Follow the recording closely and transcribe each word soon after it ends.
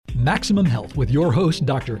Maximum Health with your host,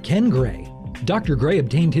 Dr. Ken Gray. Dr. Gray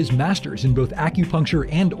obtained his master's in both acupuncture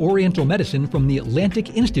and Oriental medicine from the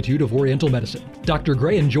Atlantic Institute of Oriental Medicine. Dr.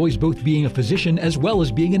 Gray enjoys both being a physician as well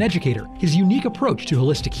as being an educator. His unique approach to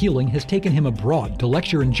holistic healing has taken him abroad to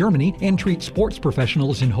lecture in Germany and treat sports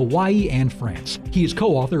professionals in Hawaii and France. He is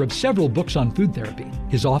co-author of several books on food therapy.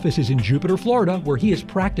 His office is in Jupiter, Florida, where he has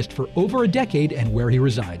practiced for over a decade and where he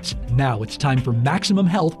resides. Now it's time for Maximum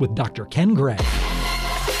Health with Dr. Ken Gray.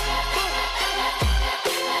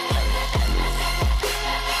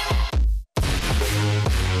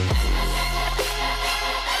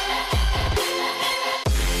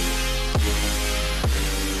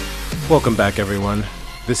 Welcome back, everyone.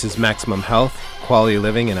 This is Maximum Health, Quality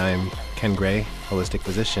Living, and I'm Ken Gray, holistic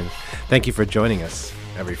physician. Thank you for joining us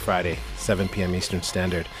every Friday, 7 p.m. Eastern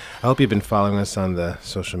Standard. I hope you've been following us on the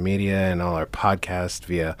social media and all our podcasts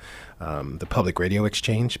via the Public Radio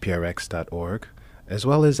Exchange, prx.org, as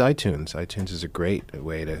well as iTunes. iTunes is a great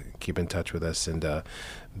way to keep in touch with us. And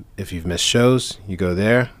if you've missed shows, you go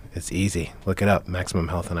there. It's easy. Look it up, Maximum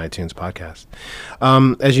Health on iTunes podcast.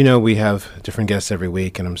 As you know, we have different guests every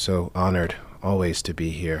week, and I'm so honored always to be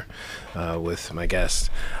here with my guests.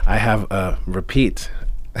 I have a repeat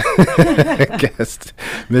guest,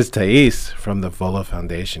 Ms. Thais from the Volo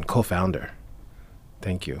Foundation, co-founder.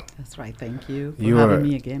 Thank you. That's right. Thank you for having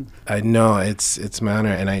me again. I know it's my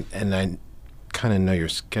honor, and I kind of know your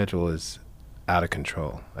schedule is out of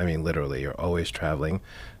control. I mean, literally, you're always traveling.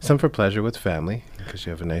 Some for pleasure with family, because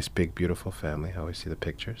you have a nice, big, beautiful family. I always see the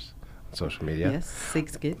pictures on social media. Yes,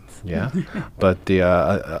 6 kids. Yeah, but the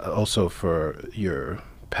also for your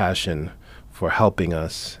passion for helping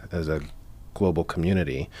us as a global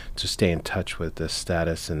community to stay in touch with the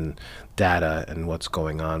status and data and what's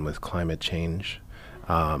going on with climate change,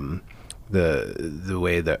 the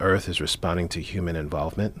way the Earth is responding to human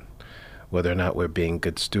involvement, whether or not we're being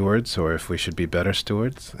good stewards or if we should be better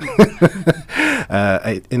stewards.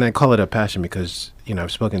 I call it a passion because, you know,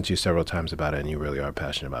 I've spoken to you several times about it, and you really are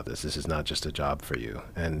passionate about this. This is not just a job for you.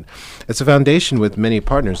 And it's a foundation with many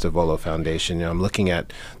partners, the Volo Foundation. You know, I'm looking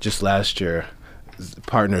at just last year,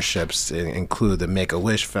 partnerships include the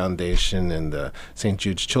Make-A-Wish Foundation and the St.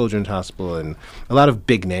 Jude's Children's Hospital and a lot of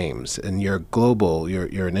big names. And you're global,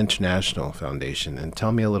 you're an international foundation. And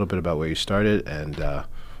tell me a little bit about where you started and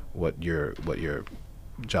what your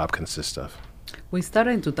job consists of. We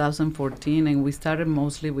started in 2014, and we started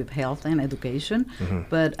mostly with health and education. Mm-hmm.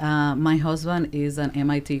 But my husband is an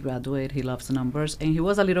MIT graduate. He loves numbers, and he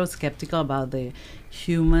was a little skeptical about the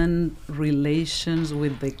human relations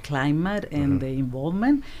with the climate and the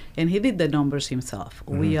involvement, and he did the numbers himself.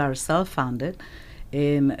 Mm-hmm. We are self-funded,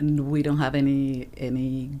 and we don't have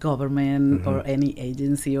any government or any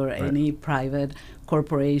agency or any private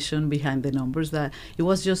corporation behind the numbers. That it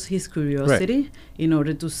was just his curiosity in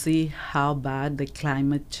order to see how bad the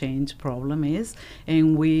climate change problem is.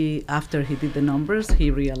 And after he did the numbers, he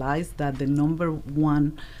realized that the number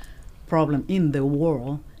one problem in the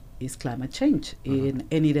world is climate change, and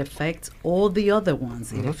it affects all the other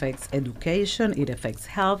ones. It affects education, it affects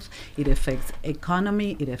health, it affects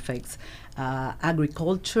economy, it affects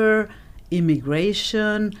agriculture,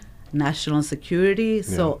 immigration, national security.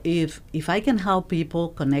 Yeah. So if I can help people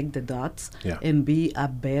connect the dots and be a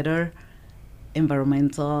better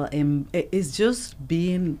environmental, and it's just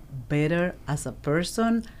being better as a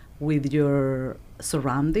person with your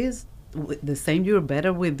surroundings. The same, you're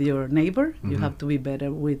better with your neighbor. You have to be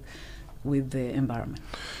better with the environment.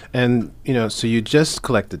 And so you just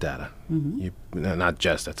collect the data. Not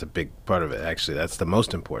just, that's a big part of it, actually. That's the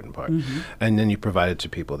most important part. And then you provide it to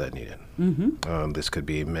people that need it. This could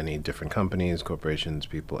be many different companies, corporations,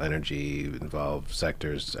 people, energy involved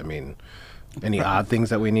sectors. I mean, any odd things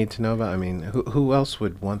that we need to know about? I mean, who else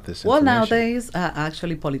would want this information? Well, nowadays,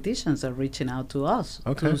 actually, politicians are reaching out to us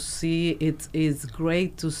to see. It is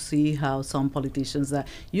great to see how some politicians that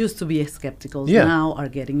used to be skeptical now are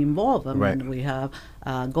getting involved. I mean, we have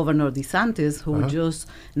Governor DeSantis, who just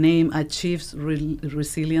named a Chief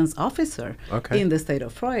Resilience Officer in the state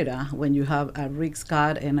of Florida. When you have a Rick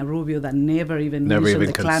Scott and a Rubio that never even mentioned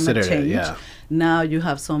the climate change, now you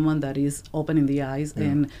have someone that is opening the eyes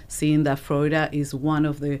and seeing that Florida is one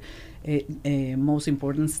of the most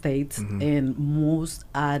important states and most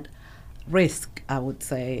at risk, I would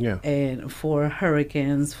say, and for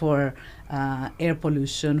hurricanes, for air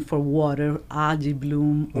pollution, for water, algae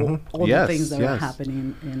bloom, all the things that are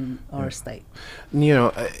happening in our state.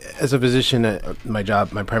 As a physician, my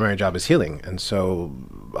primary job is healing, and so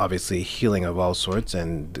obviously healing of all sorts,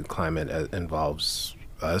 and climate involves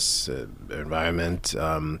us, environment.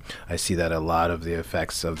 I see that a lot of the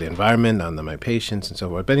effects of the environment on my patients and so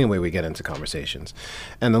forth. But anyway, we get into conversations.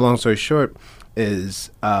 And the long story short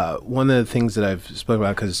is one of the things that I've spoken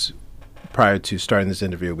about, because prior to starting this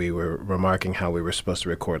interview, we were remarking how we were supposed to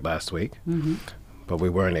record last week, but we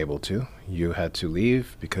weren't able to. You had to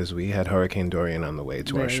leave because we had Hurricane Dorian on the way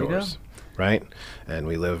to our shores, right? And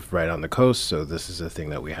we live right on the coast, so this is a thing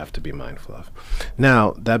that we have to be mindful of.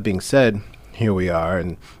 Now, that being said, here we are,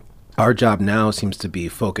 and our job now seems to be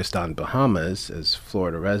focused on Bahamas. As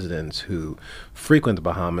Florida residents who frequent the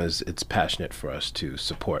Bahamas, it's passionate for us to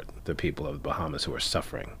support the people of the Bahamas who are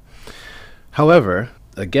suffering. However,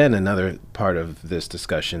 again, another part of this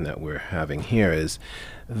discussion that we're having here is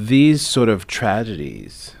these sort of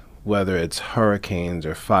tragedies, whether it's hurricanes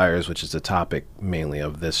or fires, which is the topic mainly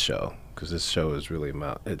of this show, because this show is really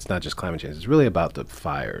about, it's not just climate change, it's really about the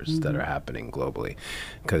fires that are happening globally.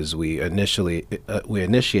 Because we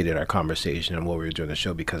initiated our conversation and what we were doing the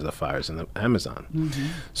show because of the fires in the Amazon.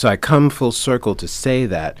 So I come full circle to say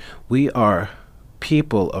that we are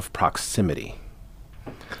people of proximity.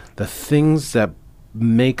 The things that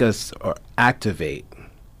make us or activate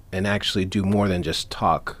and actually do more than just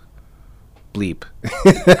talk bleep.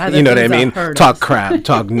 You know what I mean? Talk crap,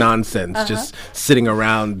 talk nonsense, just sitting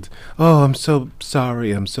around, oh, I'm so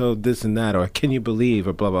sorry, I'm so this and that, or can you believe,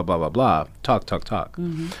 or blah, blah, blah, blah, blah. Talk.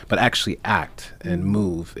 But actually act and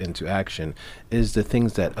move into action is the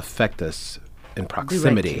things that affect us in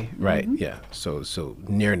proximity, right? Yeah. So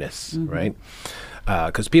nearness, right?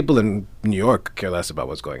 Because people in New York care less about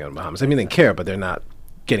what's going on in the Bahamas. I mean, they care, but they're not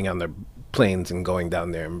getting on their planes and going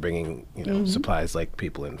down there and bringing, supplies like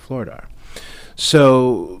people in Florida are.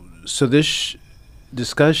 So this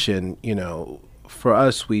discussion, for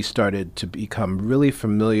us, we started to become really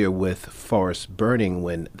familiar with forest burning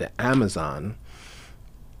when the Amazon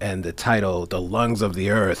and the title, The Lungs of the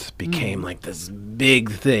Earth, became like this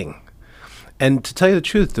big thing. And to tell you the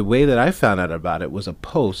truth, the way that I found out about it was a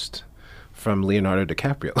post from Leonardo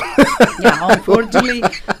DiCaprio. Yeah, unfortunately,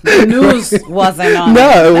 the news wasn't on.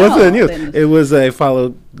 No, it wasn't news. It was, I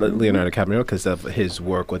followed Leonardo DiCaprio because of his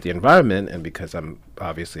work with the environment, and because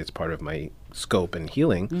obviously it's part of my scope and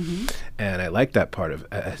healing, and I like that part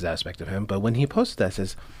of his aspect of him. But when he posted that, it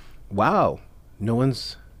says, wow, no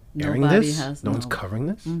one's airing this? No one's covering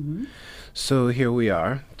this? So here we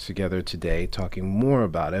are together today talking more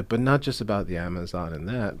about it, but not just about the Amazon and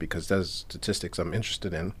that, because those statistics I'm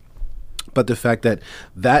interested in. But the fact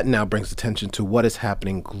that now brings attention to what is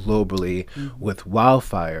happening globally with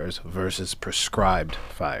wildfires versus prescribed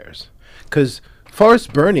fires. Because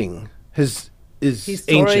forest burning is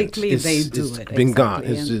historically ancient. It's been gone.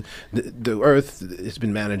 The earth has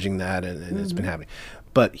been managing that, and it's been happening.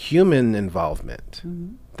 But human involvement,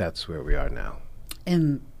 that's where we are now.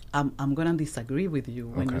 And I'm going to disagree with you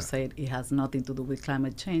when you say it has nothing to do with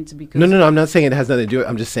climate change. Because No, I'm not saying it has nothing to do with it.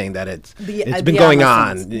 I'm just saying that it's been going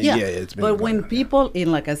on. Yeah, it's been but when people,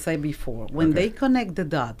 like I said before, when they connect the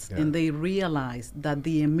dots and they realize that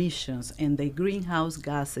the emissions and the greenhouse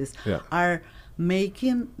gases are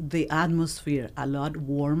making the atmosphere a lot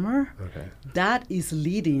warmer, that is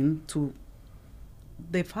leading to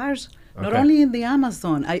the fires. Not only in the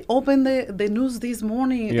Amazon. I opened the news this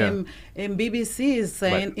morning and BBC is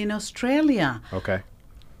saying in Australia.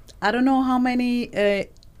 I don't know how many.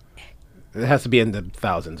 It has to be in the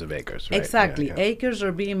thousands of acres, right? Exactly. Acres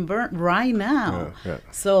are being burnt right now.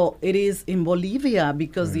 So it is in Bolivia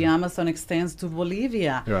because the Amazon extends to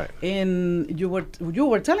Bolivia. And you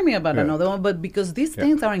were telling me about another one, but because these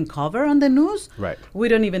things aren't covered on the news, we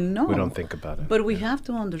don't even know. We don't think about it. But we have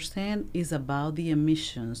to understand is about the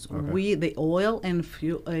emissions. The oil and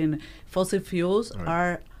fossil fuels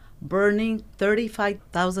are burning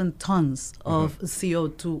 35,000 tons of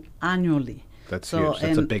CO2 annually. That's huge.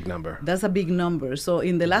 That's a big number. That's a big number. So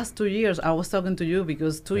in the last 2 years, I was talking to you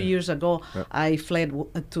because 2 years ago, I fled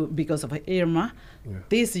because of Irma.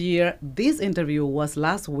 This year, this interview was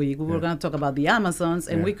last week. We were going to talk about the Amazons,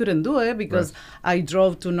 and we couldn't do it because I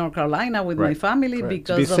drove to North Carolina with my family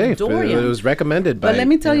because of Dorian. It was recommended by But let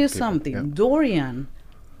me tell you people. something. Dorian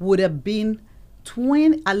would have been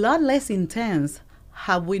a lot less intense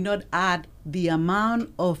had we not had the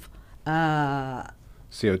amount of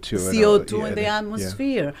CO2 in the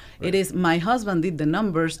atmosphere. It is, my husband did the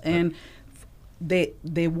numbers, and the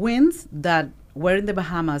winds that were in the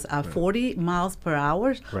Bahamas at 40 miles per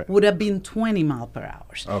hour would have been 20 miles per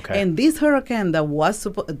hour. And this hurricane that was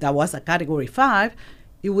a category 5,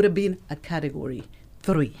 it would have been a category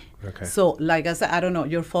 3. Okay. So, like I said, I don't know,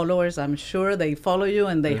 your followers, I'm sure they follow you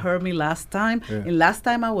and they heard me last time. Yeah. And last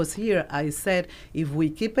time I was here, I said, if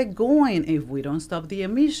we keep it going, if we don't stop the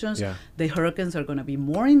emissions, the hurricanes are going to be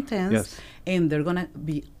more intense and they're going to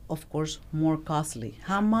be, of course, more costly.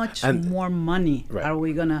 How much more money are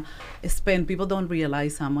we going to spend? People don't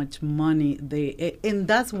realize how much money and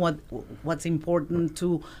that's what's important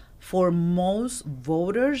to for most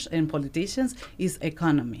voters and politicians is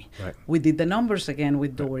economy. Right. We did the numbers again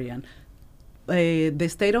with Dorian. The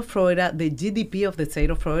state of Florida, the GDP of the state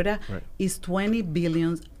of Florida is $20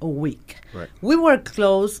 billion a week. Right. We were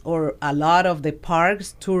closed, or a lot of the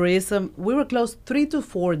parks, tourism, we were closed 3 to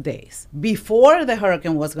 4 days before the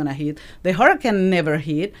hurricane was going to hit. The hurricane never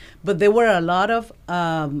hit, but there were a lot of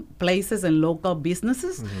places and local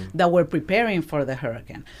businesses that were preparing for the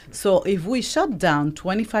hurricane. So if we shut down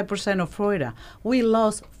 25% of Florida, we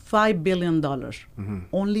lost $5 billion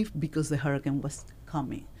only because the hurricane was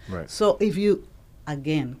coming. Right. So if you,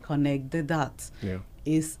 again, connect the dots,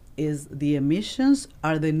 is the emissions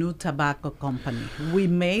are the new tobacco company. We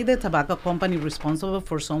made the tobacco company responsible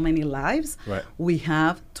for so many lives. Right. We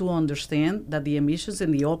have to understand that the emissions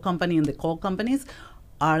in the oil company and the coal companies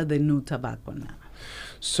are the new tobacco now.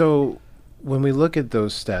 So when we look at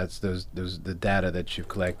those stats, those the data that you've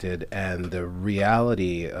collected and the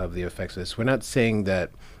reality of the effects of this, we're not saying that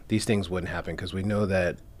these things wouldn't happen, because we know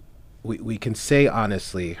that we can say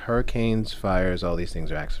honestly, hurricanes, fires, all these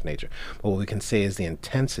things are acts of nature. But what we can say is the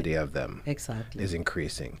intensity of them is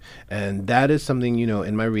increasing. And that is something,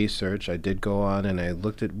 in my research, I did go on and I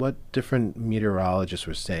looked at what different meteorologists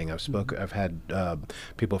were saying. I've had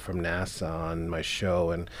people from NASA on my show,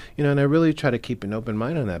 and, and I really try to keep an open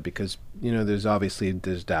mind on that, because,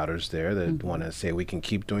 there's doubters there that want to say we can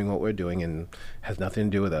keep doing what we're doing and has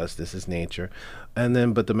nothing to do with us. This is nature.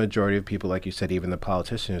 But the majority of people, like you said, even the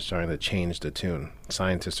politicians are starting to change the tune.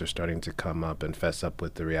 Scientists are starting to come up and fess up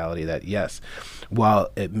with the reality that, yes,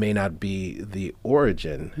 while it may not be the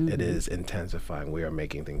origin, it is intensifying. We are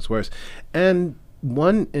making things worse. And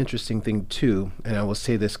one interesting thing, too, and I will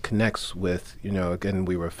say this connects with, again,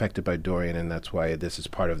 we were affected by Dorian, and that's why this is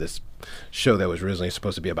part of this show that was originally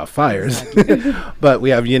supposed to be about fires. But we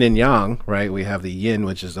have yin and yang, right? We have the yin,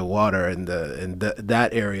 which is the water, and that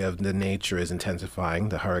area of the nature is intensifying,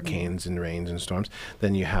 the hurricanes and rains and storms.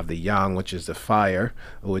 Then you have the yang, which is the fire,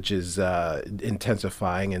 which is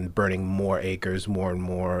intensifying and burning more acres, more and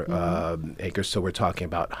more acres. So we're talking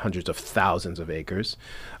about hundreds of thousands of acres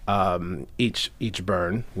each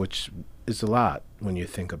burn, which is a lot when you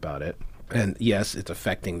think about it. And yes, it's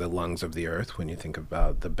affecting the lungs of the earth when you think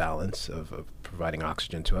about the balance of providing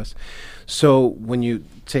oxygen to us. So when you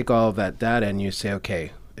take all of that data and you say,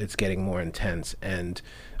 okay, it's getting more intense, and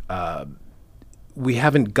we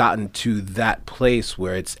haven't gotten to that place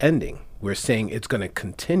where it's ending. We're saying it's going to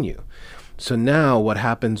continue. So now what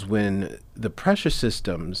happens when the pressure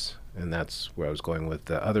systems, and that's where I was going with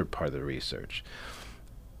the other part of the research,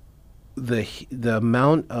 the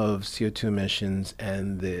amount of CO2 emissions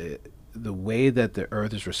and the way that the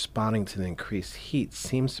earth is responding to the increased heat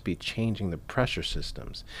seems to be changing the pressure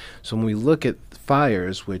systems. So when we look at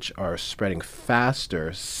fires, which are spreading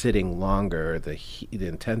faster, sitting longer, the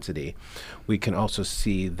intensity, we can also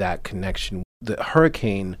see that connection. The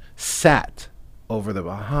hurricane sat over the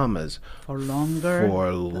Bahamas for longer.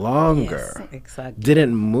 Yes, exactly.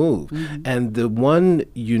 Didn't move. And the one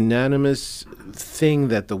unanimous thing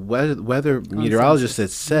that the weather meteorologists had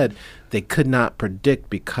said they could not predict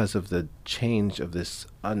because of the change of this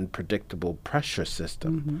unpredictable pressure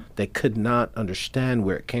system. They could not understand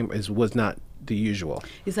where it came. It was not the usual.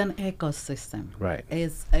 It's an ecosystem. Right.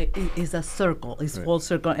 It's a circle. It's full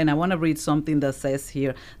circle. And I want to read something that says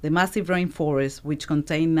here, the massive rainforest, which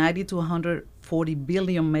contain 90 to 140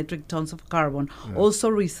 billion metric tons of carbon,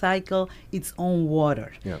 also recycle its own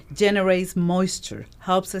water, generates moisture,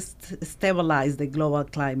 helps us stabilize the global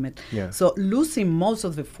climate. So losing most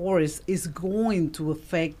of the forest is going to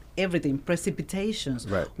affect everything, precipitations,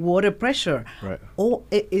 water pressure.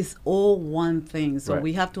 It is all one thing. So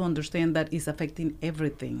we have to understand that it's affecting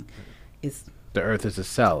everything. It's the earth is a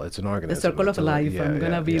cell. It's an organism. The circle of life. I'm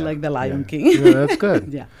going to be like the Lion King. No, that's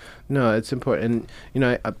good. Yeah. No, it's important.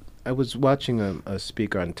 And, I was watching a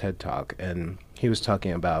speaker on TED Talk, and he was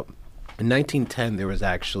talking about in 1910, there was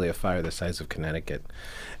actually a fire the size of Connecticut.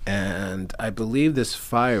 And I believe this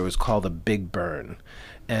fire was called the Big Burn.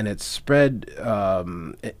 And it spread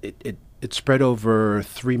it spread over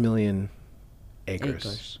 3 million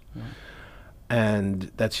acres.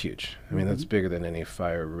 And that's huge. I mean, that's bigger than any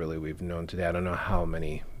fire really we've known today. I don't know how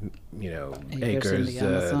many, acres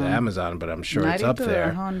the Amazon, but I'm sure it's up there.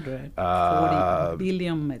 140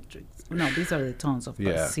 billion metric. No, these are the tons of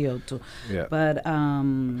CO2. Yeah. But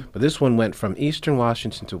this one went from eastern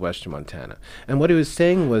Washington to western Montana. And what he was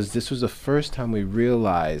saying was this was the first time we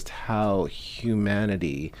realized how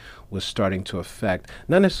humanity was starting to affect,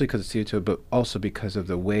 not necessarily because of CO2, but also because of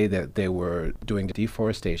the way that they were doing the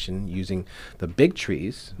deforestation, using the big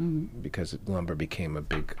trees, because lumber became a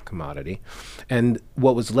big commodity. And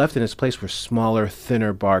what was left in its place were smaller,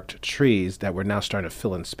 thinner barked trees that were now starting to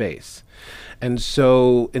fill in space. And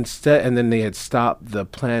so and then they had stopped the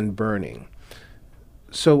planned burning.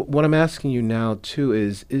 So what I'm asking you now, too,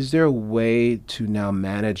 is there a way to now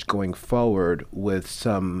manage going forward with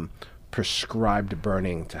some prescribed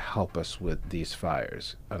burning to help us with these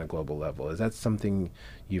fires on a global level? Is that something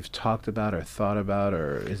you've talked about or thought about,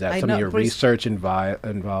 or is that something your research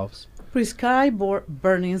involves? Prescribed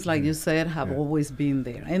burnings, like you said, have always been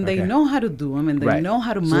there, and they know how to do them, and they know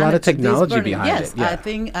how to manage. There's a lot of technology behind it.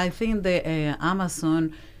 Yes, I think the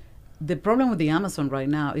Amazon. The problem with the Amazon right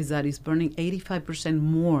now is that it's burning 85%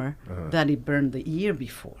 more than it burned the year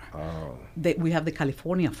before. Oh. We have the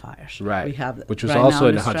California fires. Right. We have which was also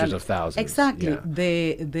in the hundreds of thousands. Exactly.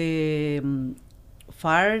 Yeah. The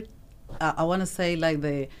fire, I want to say, like,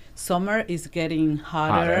 the summer is getting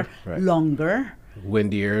hotter. Longer.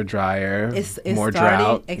 Windier, drier, it's more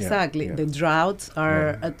drought. Exactly. The droughts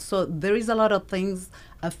are, so there is a lot of things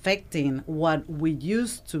affecting what we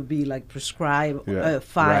used to be like prescribed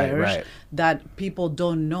fires that people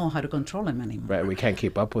don't know how to control them anymore. Right, we can't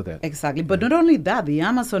keep up with it. Exactly. But not only that, the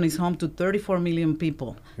Amazon is home to 34 million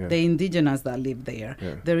people, the indigenous that live there.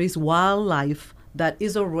 Yeah. There is wildlife that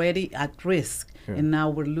is already at risk, and now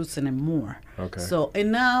we're losing it more. Okay. So,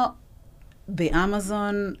 and now the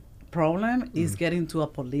Amazon problem is getting to a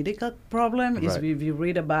political problem. If you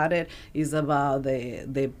read about it, is about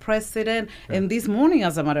the president. And this morning,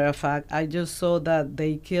 as a matter of fact, I just saw that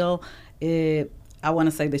they killed I want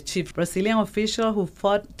to say the chief Brazilian official who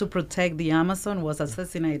fought to protect the Amazon was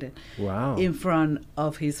assassinated in front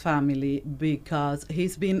of his family because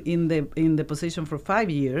he's been in the position for 5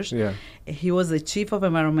 years. Yeah. He was the chief of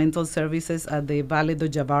environmental services at the Vale do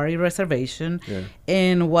Javari Reservation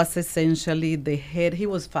and was essentially the head. He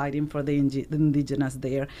was fighting for the indigenous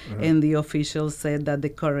there. And the officials said that the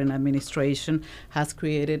current administration has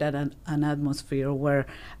created an atmosphere where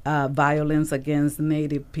violence against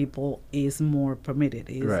Native people is more permitted,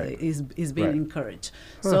 is being encouraged.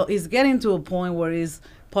 So it's getting to a point where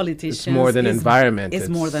politicians. It's more than environment. It's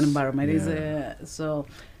more than environment. So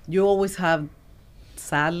you always have,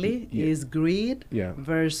 sadly, is greed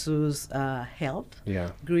versus health.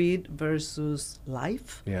 Greed versus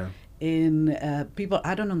life. And people,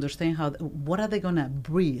 I don't understand what are they gonna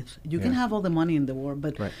breathe? You can have all the money in the world,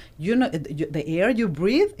 but the air you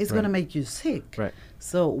breathe is gonna make you sick.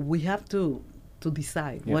 So we have to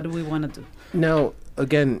decide what do we want to do. Now,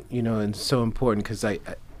 again, and it's so important because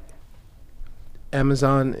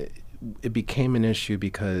Amazon, it became an issue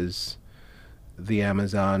because the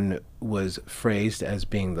Amazon was phrased as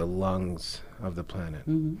being the lungs of the planet.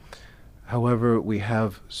 However, we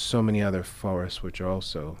have so many other forests which are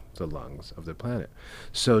also the lungs of the planet.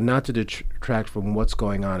 So not to detract from what's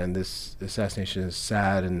going on, and this assassination is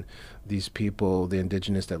sad, and these people, the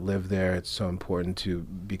indigenous that live there, it's so important to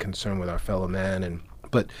be concerned with our fellow man.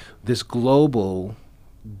 But this global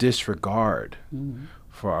disregard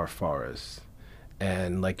for our forests,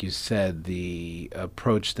 and like you said, the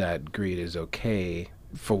approach that greed is okay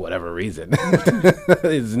for whatever reason.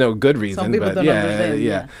 There's no good reason. Some people but don't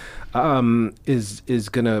understand. Is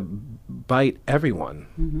gonna bite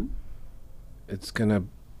everyone. It's gonna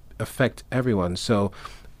affect everyone. So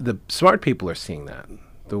the smart people are seeing that.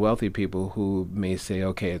 The wealthy people who may say,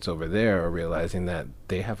 okay, it's over there, are realizing that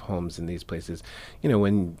they have homes in these places.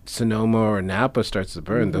 When Sonoma or Napa starts to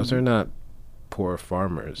burn, those are not poor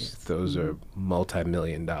farmers. Those are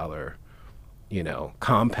multi-million-dollar,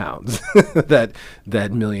 compounds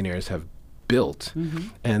that millionaires have built.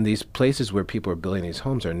 And these places where people are building these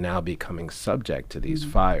homes are now becoming subject to these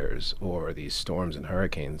fires or these storms and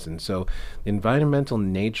hurricanes. And so the environmental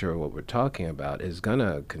nature of what we're talking about is going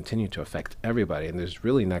to continue to affect everybody. And there's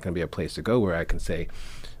really not going to be a place to go where I can say,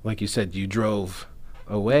 like you said, you drove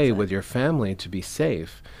away with your family to be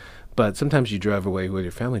safe. But sometimes you drive away with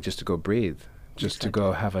your family just to go breathe, just to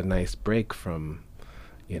go have a nice break from,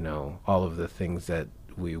 all of the things that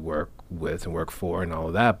we work with and work for and all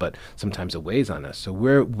of that, but sometimes it weighs on us. So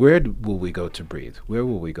where will we go to breathe? Where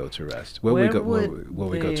will we go to rest? Where will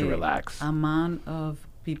we go to relax? Amount of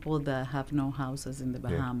people that have no houses in the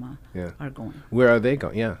Bahamas are going. Where are they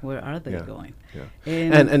going? Yeah. Where are they going? Yeah.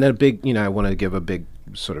 And a big, I want to give a big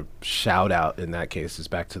sort of shout out in that case is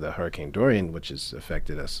back to the Hurricane Dorian, which has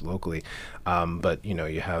affected us locally. But,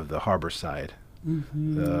 you have the Harborside.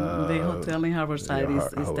 The hotel in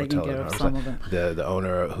Harborside is taking care of some of them. The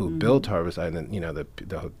owner who built Harborside, and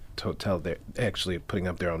the hotel, they're actually putting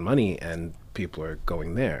up their own money, and people are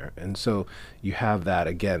going there. And so you have that,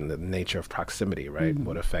 again, the nature of proximity, right?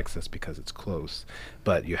 What affects us because it's close.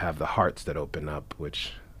 But you have the hearts that open up,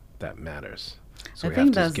 which that matters. So we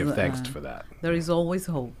have to give thanks for that. There is always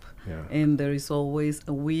hope. Yeah. And there is always,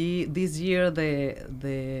 this year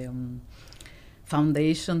the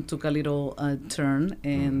foundation took a little turn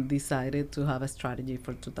and decided to have a strategy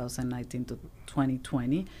for 2019 to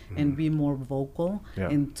 2020 and be more vocal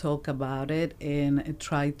and talk about it and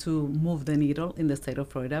try to move the needle in the state of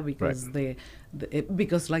Florida because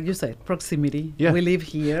because, like you said, proximity. We live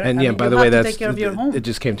here. And by the way, take care of your home. It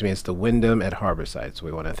just came to me. It's the Wyndham at Harborside. So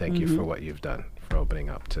we want to thank you for what you've done, for opening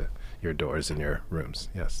up to your doors and your rooms.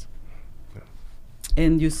 Yes.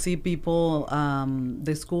 And you see people,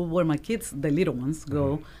 the school where my kids, the little ones,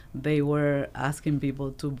 go, they were asking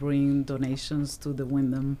people to bring donations to the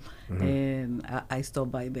Wyndham. And I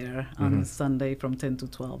stopped by there on Sunday from 10 to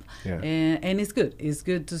 12. And it's good. It's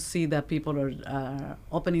good to see that people are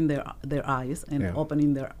opening their eyes and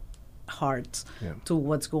opening their hearts to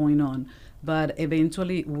what's going on. But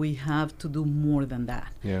eventually, we have to do more than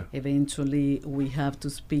that. Eventually, we have to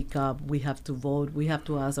speak up. We have to vote. We have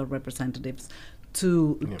to ask our representatives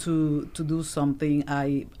to do something.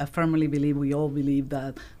 I firmly believe, we all believe,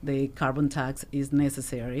 that the carbon tax is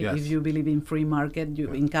necessary. If you believe in free market,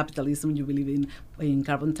 in capitalism, you believe in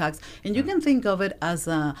carbon tax. And you can think of it as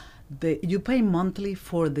you pay monthly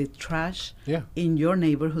for the trash in your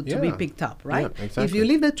neighborhood to be picked up, right? Exactly. If you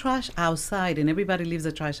leave the trash outside and everybody leaves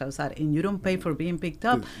the trash outside and you don't pay for being picked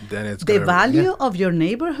up, then it's the value of your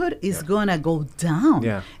neighborhood is going to go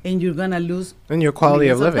down. And you're going to lose and your quality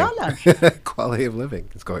of living. Quality of living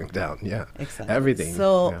is going down. Exactly. Everything.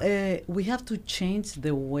 So we have to change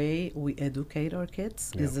the way we educate our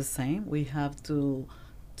kids. It's the same. We have to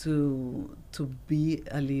be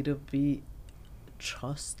a little bit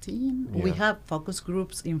trusting. We have focus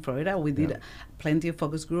groups in Florida. We did plenty of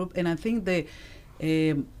focus group, and I think the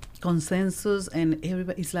consensus and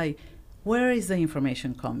everybody is like, where is the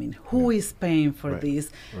information coming? Who is paying for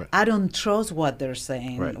this? I don't trust what they're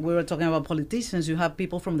saying. We were talking about politicians. You have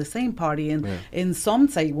people from the same party, and some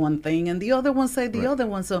say one thing, and the other one say the other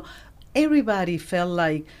one. So everybody felt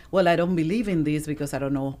like, well, I don't believe in this because I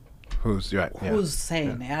don't know who's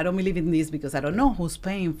saying it. I don't believe in this because I don't know who's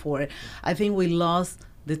paying for it. I think we lost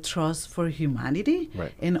the trust for humanity,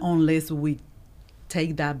 and unless we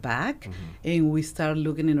take that back and we start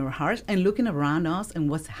looking in our hearts and looking around us and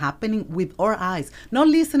what's happening with our eyes, not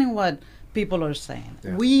listening what people are saying.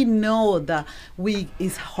 We know that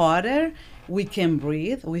it's harder. We can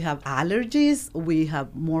breathe. We have allergies. We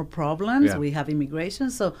have more problems. We have immigration.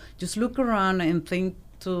 So just look around and think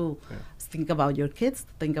about your kids,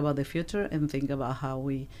 think about the future, and think about how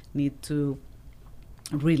we need to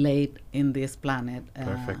relate in this planet.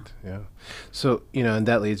 Perfect. So, and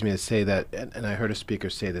that leads me to say that, and I heard a speaker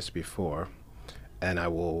say this before, and I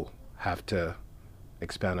will have to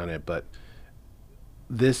expound on it, but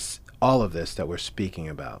all of this that we're speaking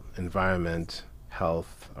about, environment,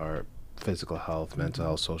 health, our physical health, mental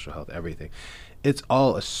health, social health, everything, it's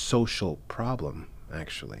all a social problem,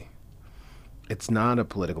 actually. It's not a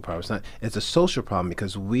political problem. It's a social problem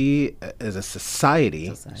because we, as a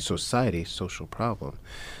society, social problem,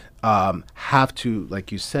 have to,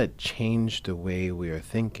 like you said, change the way we are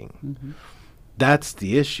thinking. That's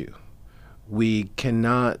the issue. We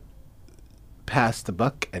cannot pass the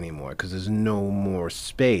buck anymore because there's no more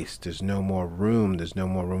space. There's no more room. There's no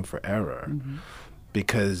more room for error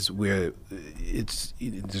because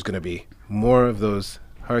there's going to be more of those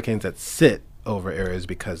hurricanes that sit over areas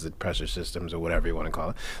because the pressure systems or whatever you want to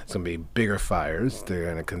call it. It's going to be bigger fires. They're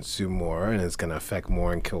going to consume more, and it's going to affect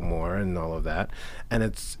more and kill more and all of that. And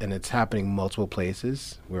it's happening multiple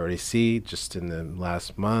places. We already see just in the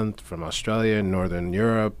last month from Australia, Northern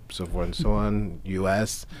Europe, so forth and so on,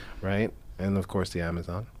 U.S., right? And of course the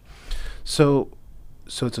Amazon. So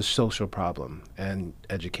it's a social problem, and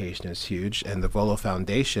education is huge. And the Volo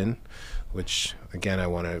Foundation, which, again, I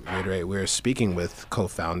want to reiterate, we're speaking with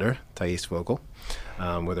co-founder Thais Vogel,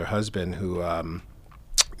 with her husband, who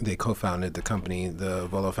they co-founded the company, the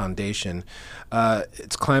Volo Foundation.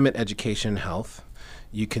 It's climate education and health.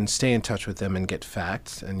 You can stay in touch with them and get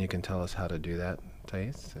facts, and you can tell us how to do that.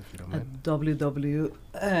 Thais, if you don't mind?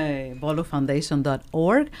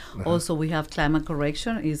 www.volofoundation.org. Also, we have Climate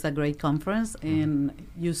Correction. It's a great conference in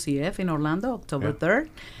UCF in Orlando, October 3rd.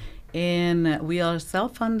 And we are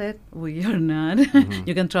self-funded. We are not.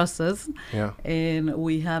 You can trust us. Yeah. And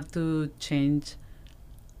we have to change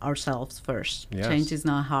ourselves first. Yes. Change is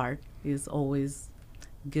not hard. It's always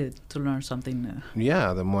good to learn something new.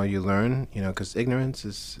 Yeah, the more you learn, because ignorance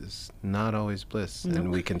is not always bliss. No.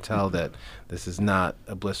 And we can tell that this is not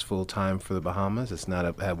a blissful time for the Bahamas.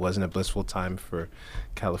 It wasn't a blissful time for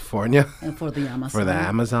California. And for the Amazon. For the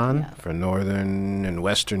Amazon, Yeah. for Northern and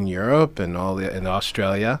Western Europe and in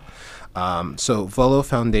Australia. So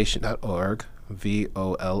volofoundation.org,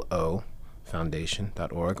 VOLO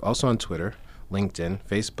foundation.org. Also on Twitter, LinkedIn,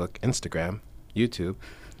 Facebook, Instagram, YouTube,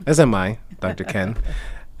 as am I, Dr. Ken.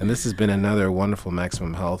 And this has been another wonderful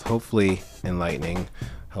Maximum Health, hopefully enlightening,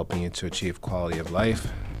 helping you to achieve quality of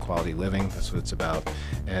life, quality living. That's what it's about.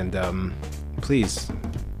 And please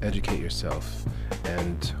educate yourself.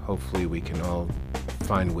 And hopefully we can all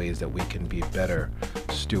find ways that we can be better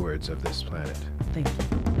stewards of this planet. Thank you.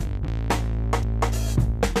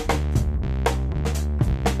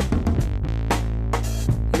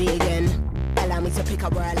 Me again. Allow me to pick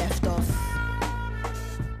up where I left